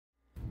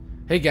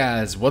Hey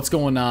guys, what's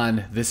going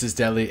on? This is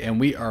Deadly, and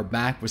we are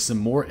back with some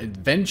more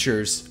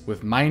adventures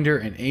with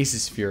M1NDR and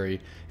AcesFury.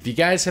 If you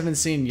guys haven't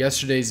seen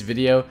yesterday's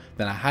video,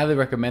 then I highly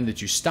recommend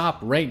that you stop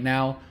right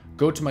now,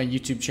 go to my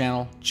YouTube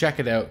channel, check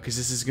it out, because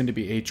this is going to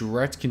be a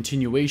direct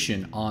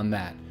continuation on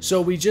that.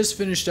 So we just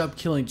finished up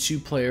killing 2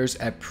 players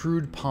at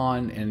Prude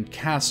Pond and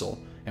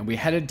Castle, and we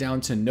headed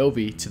down to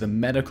Novy to the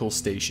medical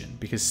station,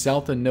 because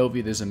south of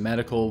Novy there's a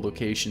medical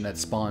location that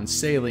spawns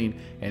saline,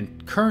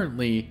 and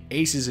currently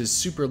Aces is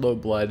super low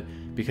blood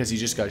because he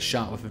just got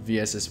shot with a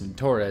VSS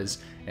Ventores,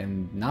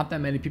 and not that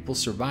many people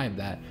survived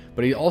that,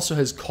 but he also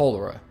has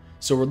cholera.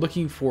 So we're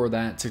looking for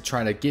that to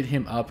try to get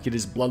him up, get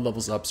his blood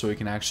levels up so he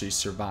can actually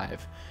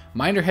survive.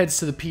 M1NDR heads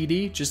to the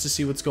PD just to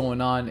see what's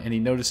going on, and he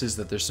notices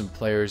that there's some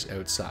players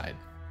outside.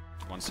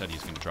 One said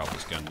he's going to drop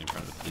his gun in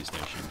front of the police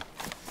station.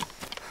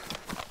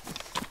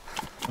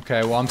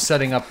 Okay, well I'm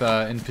setting up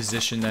in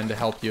position then to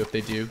help you if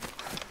they do.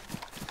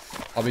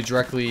 I'll be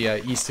directly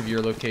east of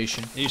your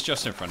location. He's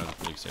just in front of the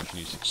police station.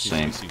 He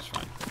seems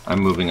fine. I'm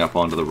moving up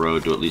onto the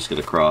road to at least get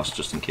across,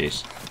 just in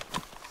case.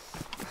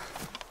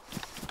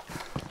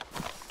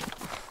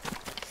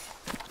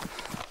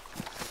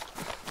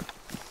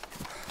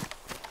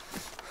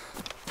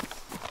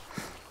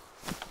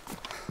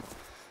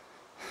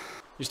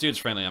 This dude's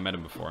friendly. I met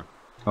him before.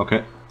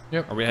 Okay.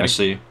 Yep. Are we I heading?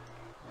 see you.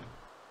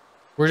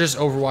 We're just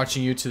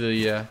overwatching you to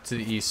the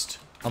east.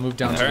 I'll move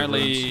down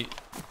Apparently, to the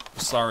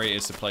roads. sorry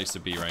is the place to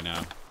be right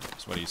now.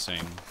 That's what he's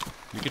saying.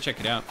 You can check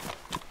it out.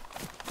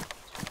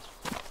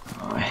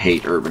 I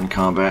hate urban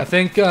combat. I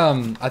think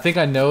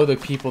I know the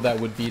people that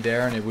would be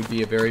there, and it would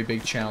be a very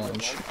big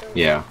challenge.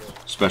 Yeah,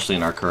 especially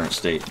in our current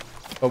state.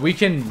 But we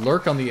can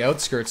lurk on the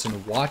outskirts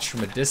and watch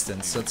from a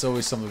distance. That's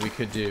always something we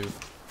could do.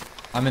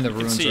 I'm in the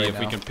ruins See right if now.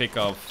 we can pick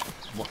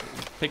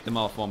them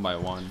off one by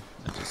one.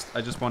 I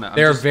just want to.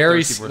 They're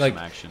very like.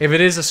 If it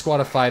is a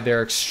squad of 5,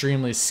 they're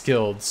extremely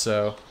skilled.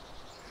 So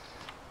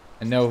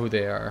I know who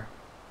they are.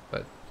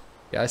 But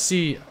yeah, I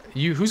see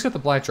you. Who's got the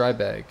black dry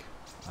bag?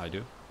 I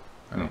do.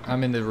 Right,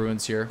 I'm in the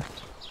ruins here.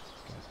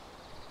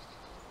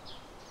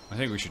 I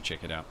think we should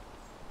check it out.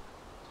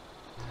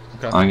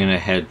 Okay. I'm gonna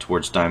head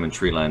towards Diamond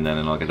Tree Line then,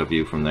 and I'll get a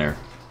view from there.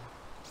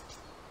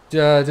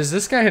 Does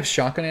this guy have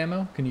shotgun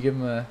ammo? Can you give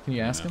him a? Can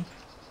you ask him?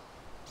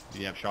 Do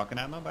you have shotgun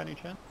ammo by any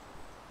chance?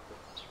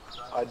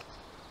 I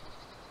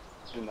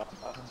do not.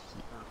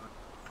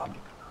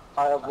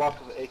 I have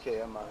lots of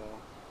AKM ammo.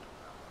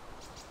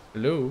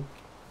 Hello.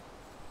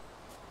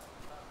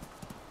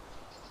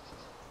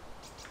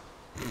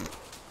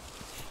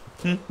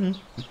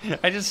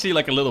 I just see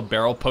like a little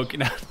barrel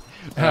poking out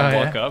when Oh, I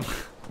walk yeah? up.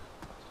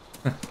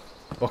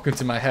 Welcome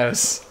to my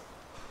house.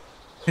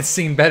 It's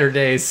seen better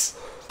days.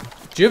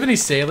 Do you have any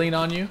saline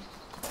on you?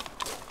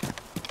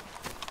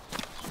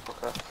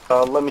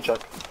 Okay. Let me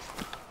check.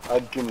 I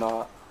do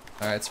not.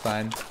 Alright, it's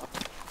fine.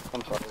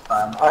 I'm sorry.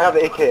 I have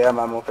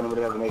AKM ammo if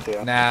anybody has an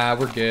AKM. Nah,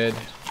 we're good.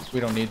 We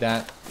don't need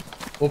that.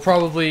 We'll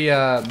probably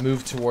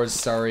move towards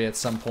Sari at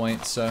some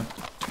point, so...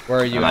 Where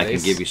are you, And I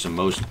Ace? can give you some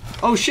most...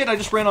 Oh shit, I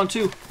just ran on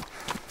 2!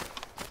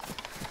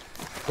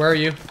 Where are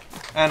you?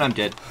 And I'm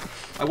dead.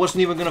 I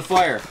wasn't even gonna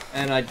fire,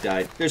 and I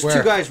died. There's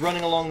Where? 2 guys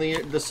running along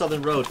the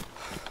southern road.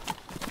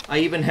 I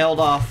even held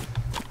off.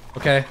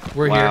 Okay,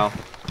 we're Wow.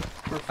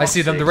 here. I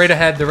see them. They're right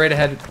ahead. They're right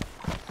ahead.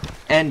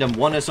 End them.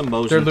 One is a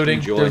Mosin. They're looting.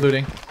 Enjoy. They're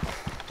looting.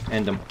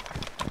 End them.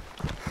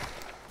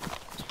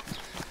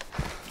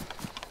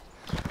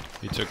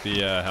 He took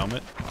the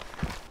helmet.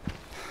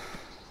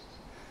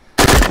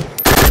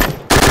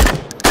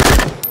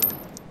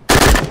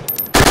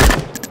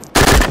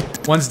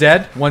 One's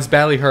dead. One's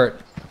badly hurt.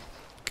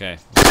 Okay,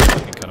 let's see if I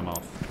can cut him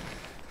off.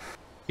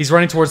 He's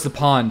running towards the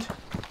pond.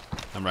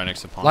 I'm right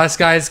next to pond. Last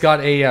guy's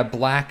got a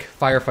black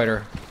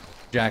firefighter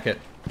jacket.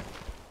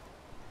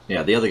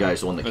 Yeah, the other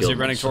guy's the one that Was killed he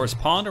running me, so- towards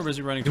pond or was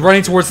he running? He's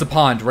running towards the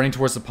pond. Running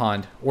towards the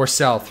pond. Or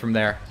south from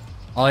there.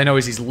 All I know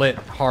is he's lit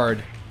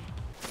hard.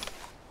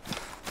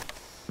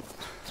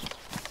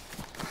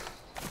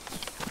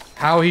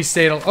 How he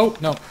stayed... Oh,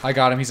 no. I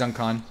got him. He's on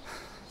con.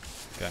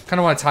 Okay. Kind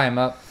of want to tie him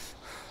up.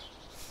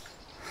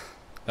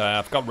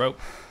 I've got rope.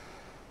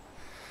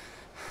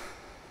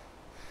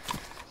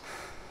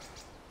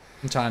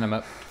 I'm tying him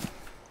up.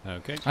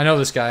 Okay. I know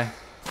this guy.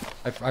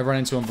 I've run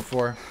into him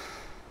before.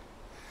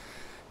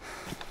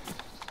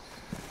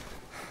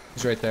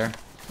 He's right there.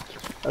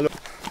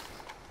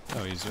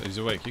 Oh, he's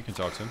awake. You can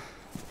talk to him.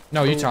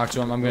 No, you talk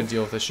to him. I'm going to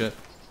deal with this shit.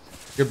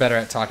 You're better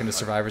at talking to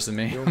survivors than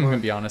me. I'm going to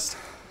be honest.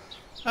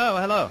 Oh,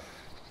 hello.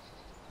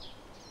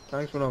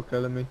 Thanks for not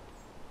killing me.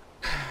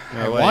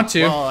 I want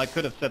to. Well, I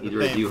could have said the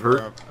Either of same you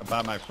hurt?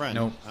 about my friend.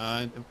 Nope.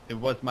 It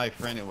was my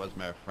friend. It was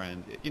my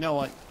friend. You know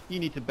what? You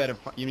need to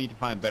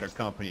find better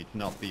company to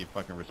not be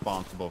fucking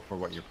responsible for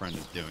what your friend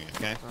is doing.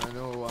 Okay? I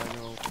know.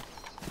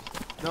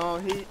 No,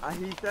 he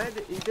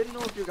said he didn't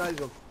know if you guys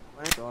were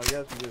friends, so I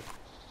guess he just...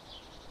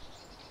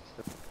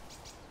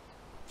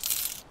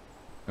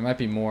 There might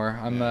be more.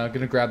 I'm going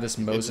to grab this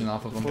Mosin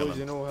off of him. Suppose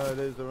you know how it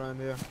is around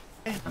here.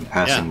 I'm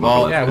passing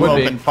well, Yeah, it who would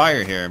be. opened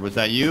fire here? Was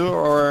that you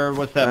or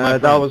was that my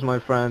friend? That was my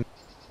friend.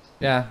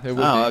 Yeah, it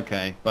would Oh, be.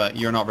 okay. But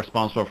you're not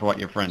responsible for what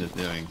your friend is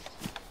doing.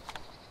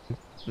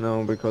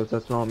 No, because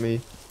that's not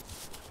me.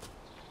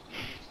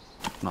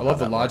 Not I love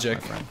how the that works,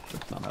 logic. my friend.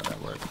 That's not how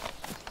that works.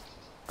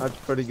 That's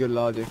pretty good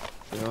logic,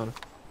 to be honest.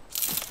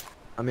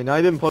 I mean,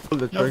 I didn't pull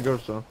the trigger,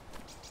 so...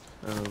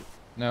 I don't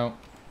No.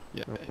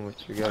 Yeah. know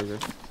what you guys are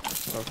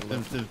talking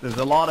about. There's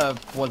a lot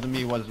of wasn't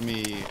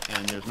me,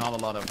 and there's not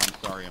a lot of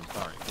I'm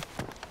sorry.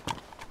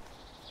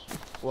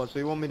 What, so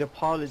you want me to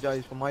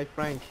apologize for my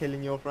friend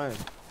killing your friend?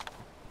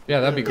 Yeah,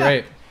 that'd be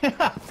great.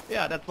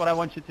 Yeah, that's what I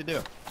want you to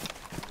do.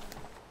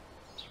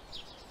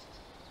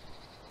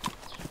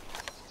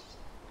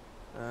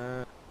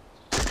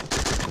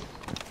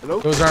 Hello?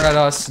 Those aren't at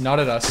us, not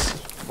at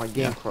us. My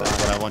game That's crashed.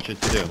 what I want you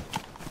to do.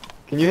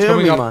 Can you hear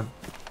Coming me, up. man?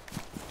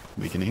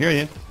 We can hear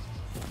you.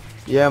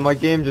 Yeah, my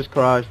game just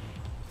crashed.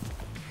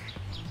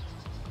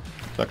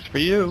 Sucks for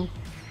you.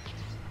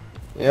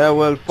 Yeah,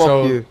 well, fuck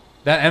So you.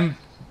 that M.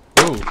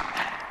 Ooh,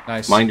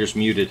 nice. Minder's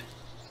muted.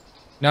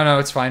 No,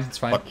 it's fine. It's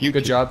fine. Fuck you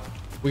Good too. job.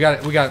 We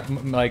got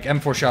like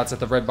M4 shots at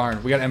the red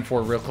barn. We got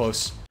M4 real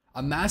close.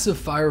 A massive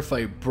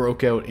firefight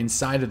broke out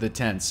inside of the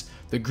tents.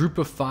 The group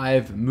of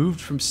 5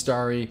 moved from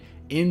Starry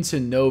into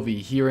Novy,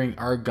 hearing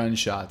our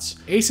gunshots.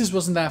 Aces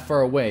wasn't that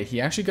far away.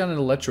 He actually got an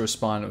electro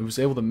spawn and was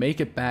able to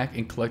make it back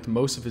and collect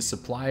most of his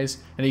supplies,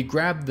 and he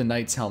grabbed the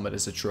knight's helmet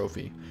as a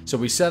trophy. So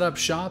we set up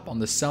shop on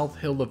the south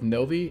hill of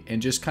Novy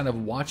and just kind of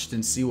watched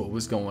and see what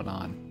was going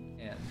on.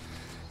 And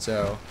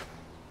so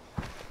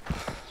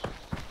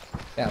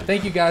yeah,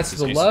 thank you guys for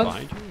the Ace love.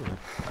 behind you, or-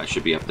 I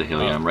should be up the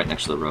hill. Yeah, I'm right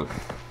next to the road.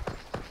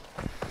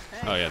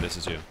 Oh yeah, this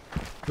is you.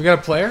 We got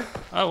a player?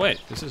 Oh wait,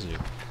 this is you.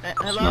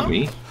 It's not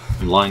me.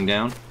 I'm lying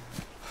down.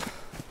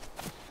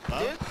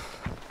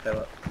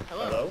 Hello?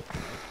 Hello?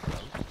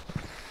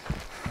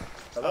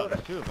 Hello?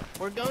 There's 2 of them.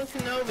 We're going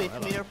to Novy to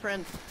meet our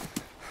friends.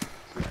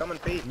 We come in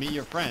peace. Meet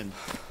your friends.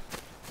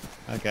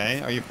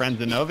 Okay, are you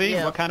friends in Novy?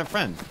 Yeah. What kind of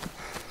friends?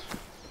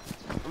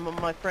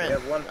 My We friend.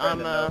 have one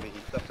friend in I'm Novy. He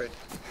suffered.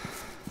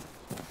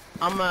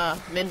 I'm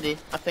Mindy.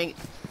 I think.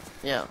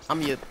 Yeah,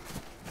 I'm Yoop.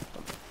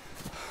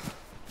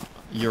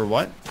 You're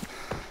what?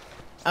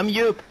 I'm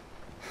Yoop.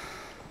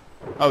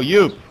 Oh,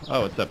 Yoop.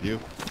 Oh, what's up, Yoop?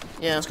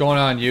 Yeah. What's going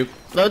on, you?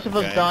 Loads of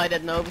us Okay. died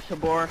at Novy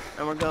Sabor,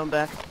 and we're going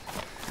back.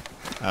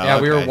 Oh, Yeah,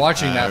 we were okay.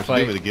 watching that there's a fight.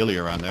 dude with a ghillie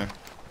around there.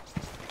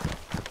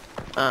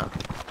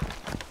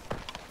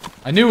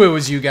 I knew it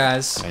was you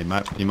guys. Hey,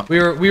 you might.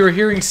 We were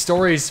hearing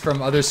stories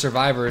from other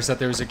survivors that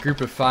there was a group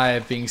of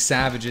 5 being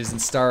savages in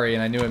Starry,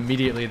 and I knew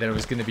immediately that it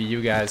was going to be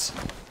you guys.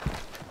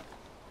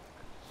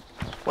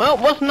 Well,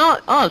 it was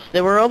not us.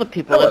 There were other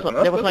people. That There was, wasn't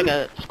us, there was was like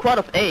a squad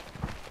of 8.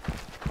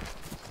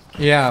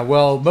 Yeah,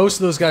 well, most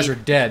of those guys are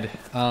dead,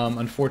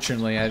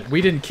 unfortunately.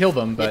 We didn't kill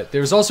them, but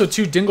there was also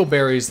 2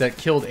 dingleberries that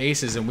killed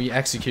Aces, and we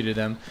executed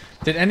them.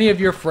 Did any of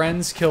your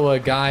friends kill a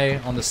guy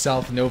on the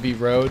South Novy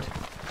Road?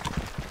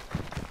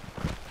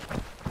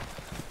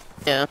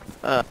 Yeah.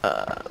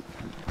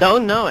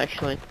 Don't know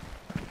actually.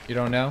 You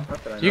don't know?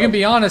 Not that I You know. can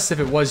be honest if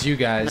it was you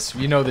guys.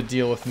 You know the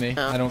deal with me.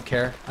 No. I don't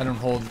care. I don't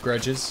hold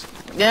grudges.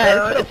 Yeah, I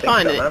don't it's think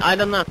fine. so, man. I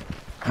don't know.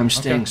 I'm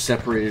staying Okay.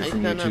 separated I from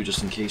you don't know. two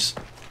just in case.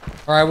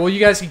 Alright, well, you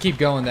guys can keep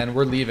going then.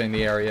 We're leaving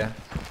the area.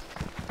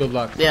 Good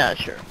luck. Yeah,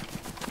 sure.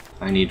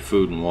 I need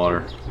food and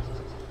water.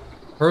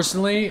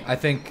 Personally, I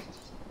think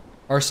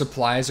our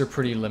supplies are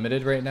pretty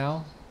limited right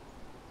now.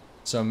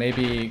 So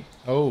maybe...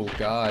 Oh,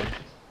 God.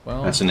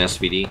 Well, That's an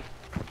SVD.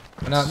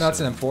 no, it's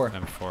an M4.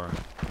 M4.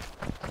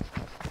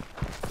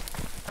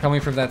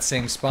 Coming from that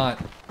same spot.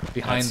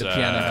 Behind That's, the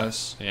piano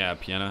house. Yeah,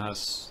 piano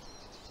house.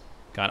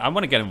 God, I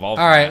want to get involved.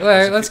 Alright, in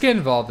that. let's get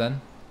involved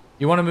then.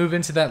 You want to move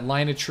into that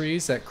line of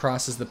trees that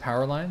crosses the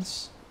power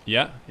lines?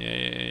 Yeah.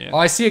 Oh,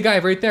 I see a guy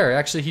right there.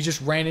 Actually, he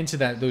just ran into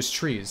those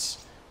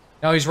trees.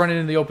 Now he's running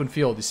in the open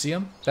field. You see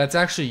him? That's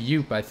actually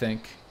Yoop, I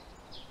think.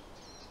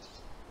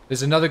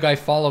 There's another guy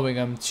following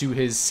him to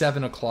his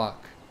 7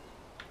 o'clock.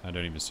 I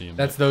don't even see him.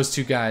 That's those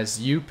 2 guys.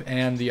 Yoop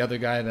and the other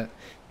guy that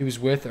he was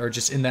with are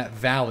just in that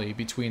valley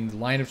between the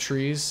line of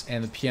trees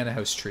and the piano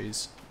house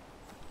trees.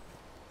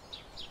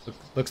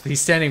 Looks,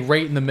 he's standing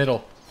right in the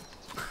middle.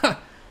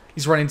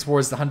 He's running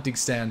towards the hunting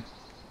stand.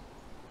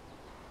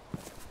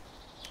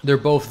 They're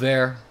both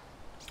there.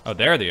 Oh,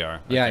 there they are.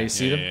 Yeah, Okay. you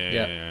see them?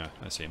 Yeah, Yeah.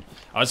 I see them.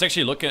 I was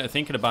actually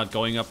thinking about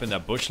going up in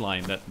that bush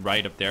line, that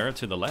right up there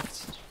to the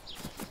left.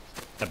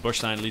 That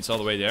bush line leads all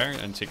the way there,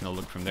 and taking a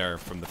look from there,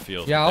 from the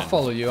field. Yeah, I'll and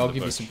follow you. from I'll the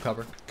give you bush. some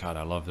cover. God,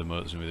 I love the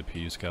modes with the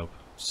PU scope.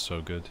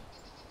 So good.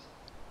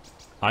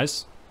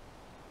 Eyes.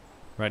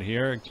 Right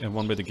here, and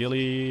one with the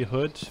ghillie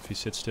hood. If he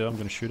sits still, I'm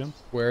gonna shoot him.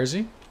 Where is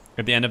he?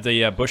 At the end of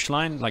the bush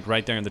line, like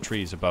right there in the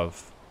trees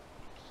above.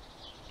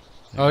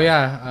 Oh,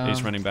 yeah.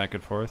 He's running back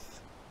and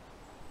forth.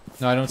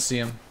 No, I don't see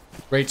him.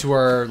 Right to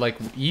our, like,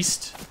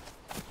 east?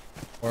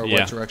 Or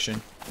Yeah. what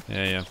direction?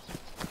 Yeah, yeah.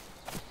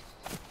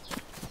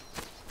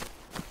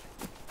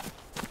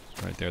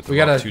 Right there at the We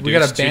got rock. a- Two we got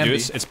a dudes, two Bambi.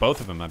 dudes. It's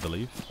both of them, I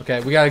believe.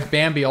 Okay, we got a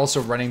Bambi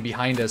also running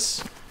behind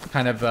us,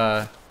 kind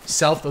of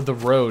south of the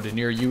road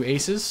near you,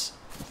 Aces.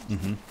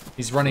 Mm-hmm.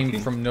 He's running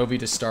from Novy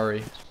to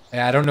Starry.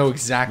 Yeah, I don't know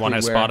exactly One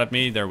has where. spotted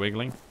me. They're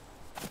wiggling.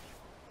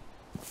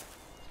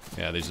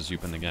 Yeah, there's just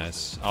Yoop and the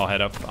guys. I'll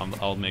head up.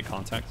 I'll make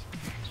contact.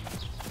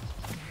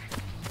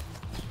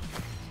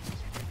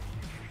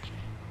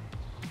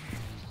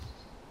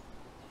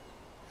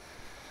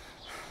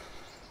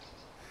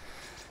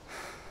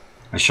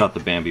 I shot the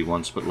Bambi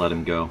once, but let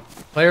him go.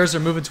 Players are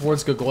moving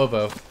towards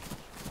Goglovo.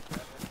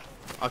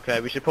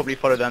 Okay, we should probably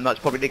follow them. That's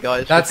probably the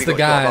guys. That's the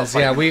guys.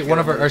 Yeah, one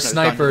of our No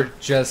sniper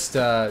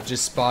danger.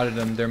 just spotted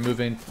them. They're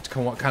moving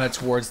kind of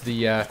towards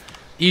the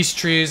east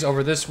trees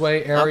over this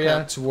way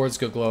area towards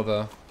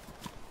Goglovo.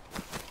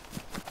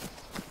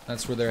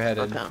 That's where they're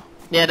headed. Okay.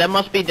 Yeah, that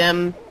must be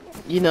them,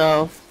 you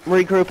know,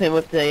 regrouping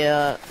with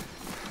the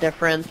their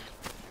friends.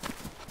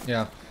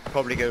 Yeah.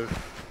 Probably go.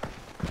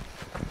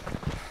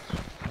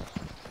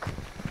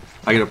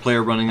 I got a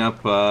player running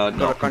up,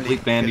 no,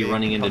 complete Bambi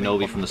running into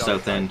Novy from the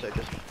south end.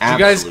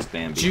 Absolute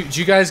Bambi. Do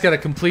you guys got a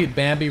complete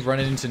Bambi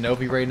running into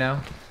Novy right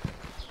now?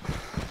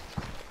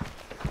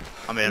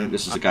 I mean,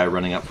 this is a guy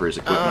running up for his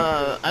equipment.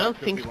 I don't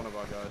think.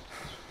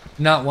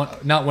 Not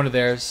one of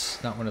theirs.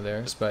 Not one of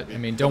theirs. But I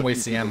mean, don't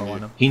waste the ammo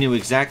on them. He knew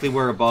exactly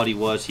where a body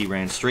was. He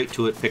ran straight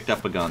to it, picked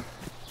up a gun.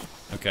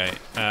 Okay.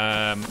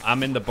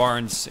 I'm in the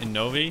barns in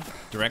Novy.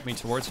 Direct me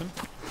towards him.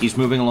 He's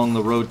moving along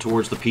the road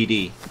towards the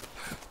PD.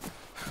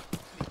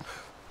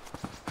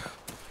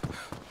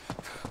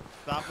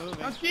 Stop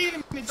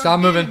moving. Stop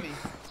moving.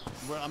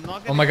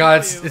 Oh my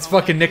God! It's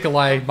fucking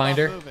Nikolai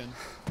Binder.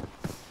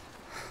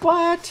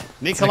 What?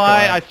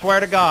 Nikolai, I swear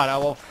to God, I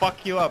will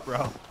fuck you up,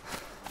 bro.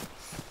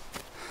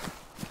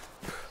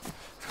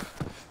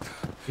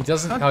 He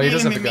doesn't. Oh, he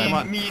doesn't have a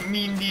gun.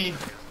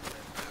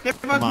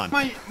 Come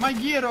on. My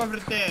gear over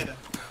there.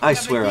 I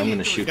swear I'm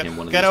gonna shoot him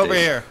one of these Get over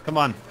days. here. Come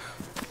on.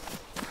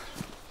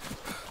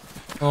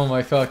 Oh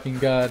my fucking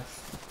God!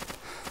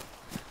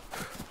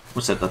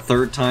 What's that, the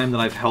third time that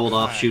I've held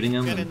off shooting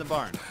him? Get in the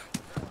barn.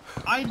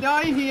 I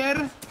die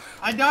here.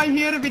 I die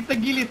here with the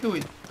ghillie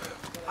suit.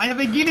 I have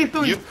a ghillie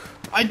suit.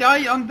 I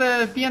die on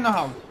the piano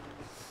house.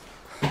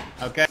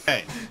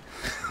 Okay.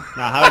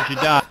 Now, how did you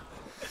die?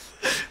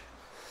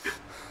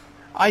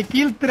 I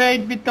killed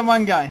trade with the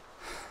one guy.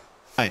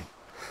 Hi.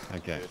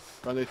 Okay.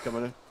 Friendly's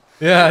coming in.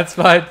 Yeah, it's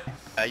fine.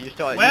 You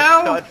started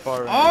Well,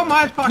 firing. oh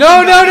my fucking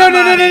No,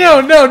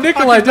 God, no,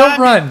 Nikolai, Fucking don't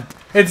Bambi. run.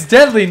 It's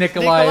deadly,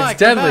 Nikolai. It's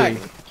come deadly.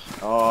 back.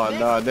 Oh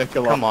no,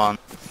 Nikolai. Come on.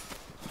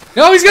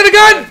 No, he's got a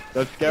gun.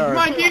 That's It's scary.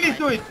 my ghillie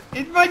suit.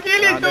 It's my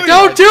ghillie suit.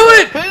 Don't do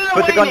it.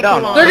 Put the gun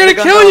down. They're gonna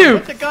kill you.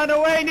 Put the gun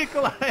away,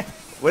 Nikolai.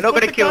 We're not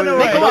Put gonna the kill gun you.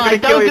 away. We're not gonna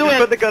kill you. Don't do Just it.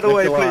 put the gun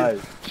away, Nikolai,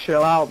 please.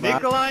 chill out, man.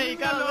 Nikolai, you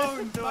gotta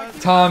listen to us.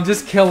 Tom,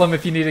 just kill him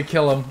if you need to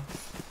kill him.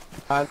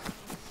 Man,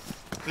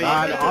 Please.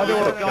 I don't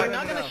wanna We're go.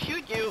 not gonna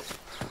shoot you.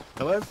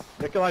 Hello?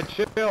 Nikolai,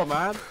 chill,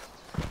 man.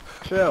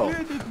 Chill.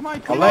 Dude, it's my I'll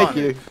car. like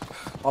you.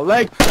 I'll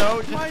like you.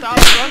 No, just stop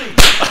running.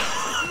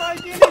 It's my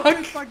ghillie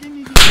suit,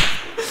 fucking idiot.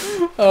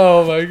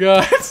 Oh my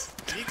God.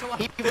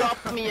 He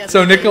dropped me.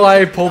 So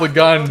Nikolai pulled a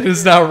gun.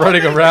 Is now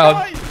running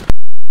around.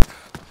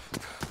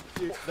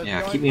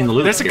 Yeah, keep me in the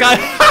loop. There's a guy.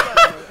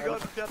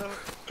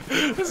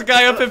 There's a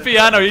guy up in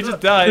piano. He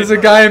just died. There's a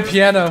guy in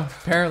piano,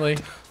 apparently.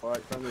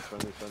 Alright, friendly.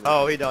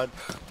 Oh, he died.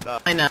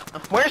 I know.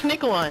 Where's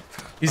Nikolai?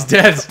 He's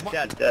dead.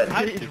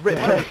 Dead. He's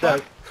ripped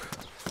out.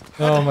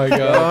 Oh my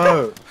God.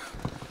 Oh.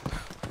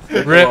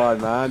 Rip. Nikolai,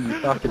 man, you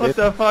fucking What idiot.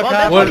 the fuck Well, that's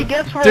happened? what he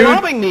gets for Dude,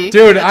 robbing me.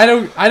 dude, I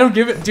don't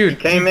give it, dude.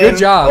 came Good in,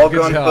 job, all good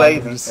guns job.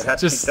 blazing. It had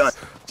to be Just, done.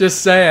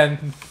 just saying.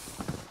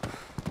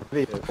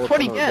 That's what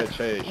he gets.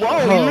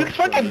 Whoa, he looks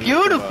fucking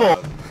beautiful.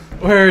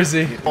 Where is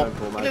he? He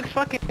looks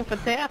fucking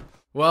fantastic.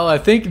 Well, I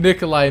think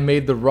Nikolai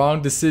made the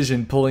wrong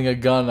decision pulling a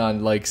gun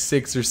on like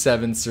 6 or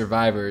 7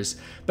 survivors.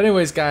 But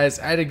anyways, guys,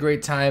 I had a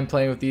great time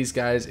playing with these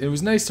guys. It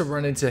was nice to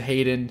run into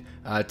Hayden,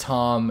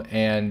 Tom,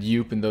 and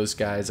Yoop and those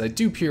guys. I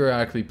do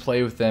periodically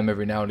play with them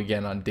every now and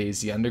again on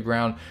DayZ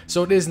Underground,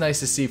 so it is nice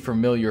to see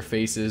familiar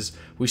faces.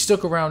 We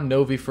stuck around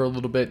Novy for a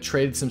little bit,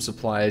 traded some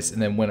supplies,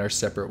 and then went our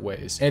separate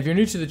ways. And if you're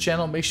new to the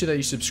channel, make sure that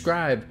you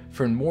subscribe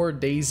for more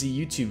DayZ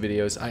YouTube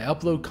videos. I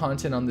upload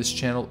content on this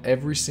channel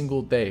every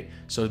single day,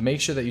 so make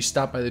sure that you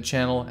stop by the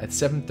channel at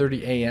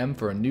 7:30 a.m.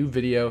 for a new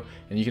video,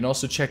 and you can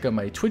also check out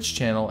my Twitch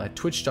channel at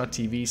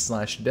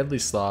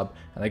twitch.tv/DeadlySlob,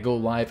 and I go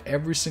live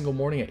every single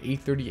morning at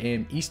 8:30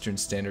 a.m. Eastern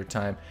Standard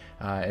Time,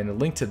 and a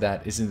link to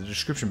that is in the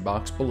description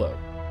box below.